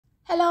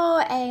Hello,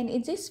 and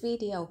in this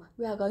video,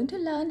 we are going to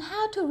learn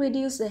how to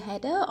reduce the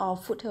header or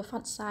footer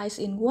font size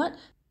in Word.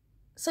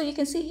 So you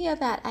can see here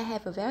that I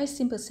have a very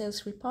simple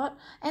sales report,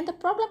 and the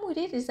problem with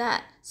it is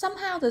that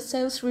somehow the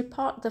sales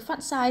report, the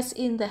font size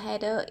in the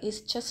header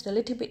is just a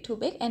little bit too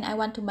big and I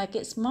want to make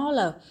it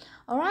smaller.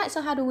 Alright,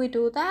 so how do we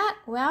do that?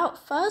 Well,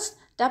 first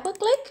double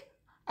click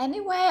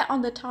anywhere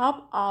on the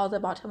top or the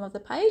bottom of the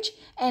page,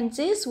 and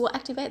this will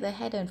activate the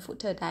header and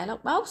footer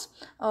dialog box.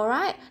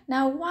 Alright,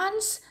 now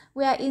once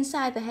we are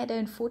inside the header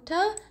and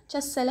footer,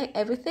 just select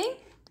everything.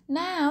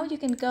 Now you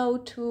can go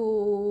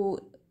to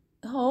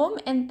home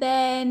and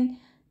then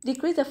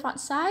decrease the font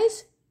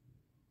size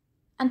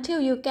until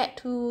you get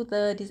to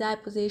the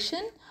desired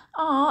position.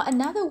 Or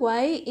another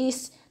way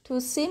is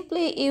to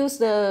simply use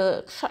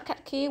the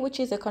shortcut key, which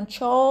is the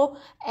control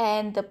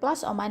and the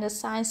plus or minus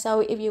sign.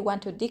 So if you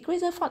want to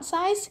decrease the font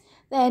size,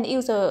 then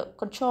use the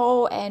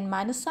control and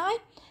minus sign.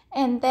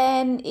 And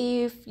then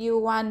if you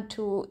want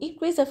to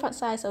increase the font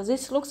size, so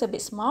this looks a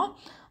bit small,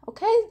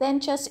 okay, then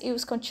just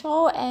use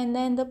control and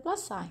then the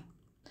plus sign.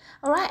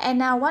 Alright, and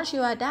now once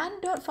you are done,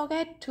 don't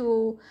forget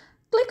to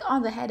click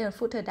on the header and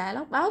footer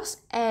dialog box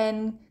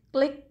and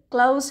click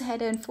close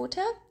header and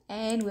footer,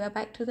 and we are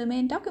back to the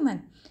main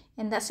document.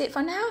 And that's it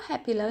for now.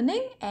 Happy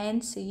learning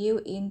and see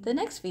you in the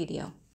next video.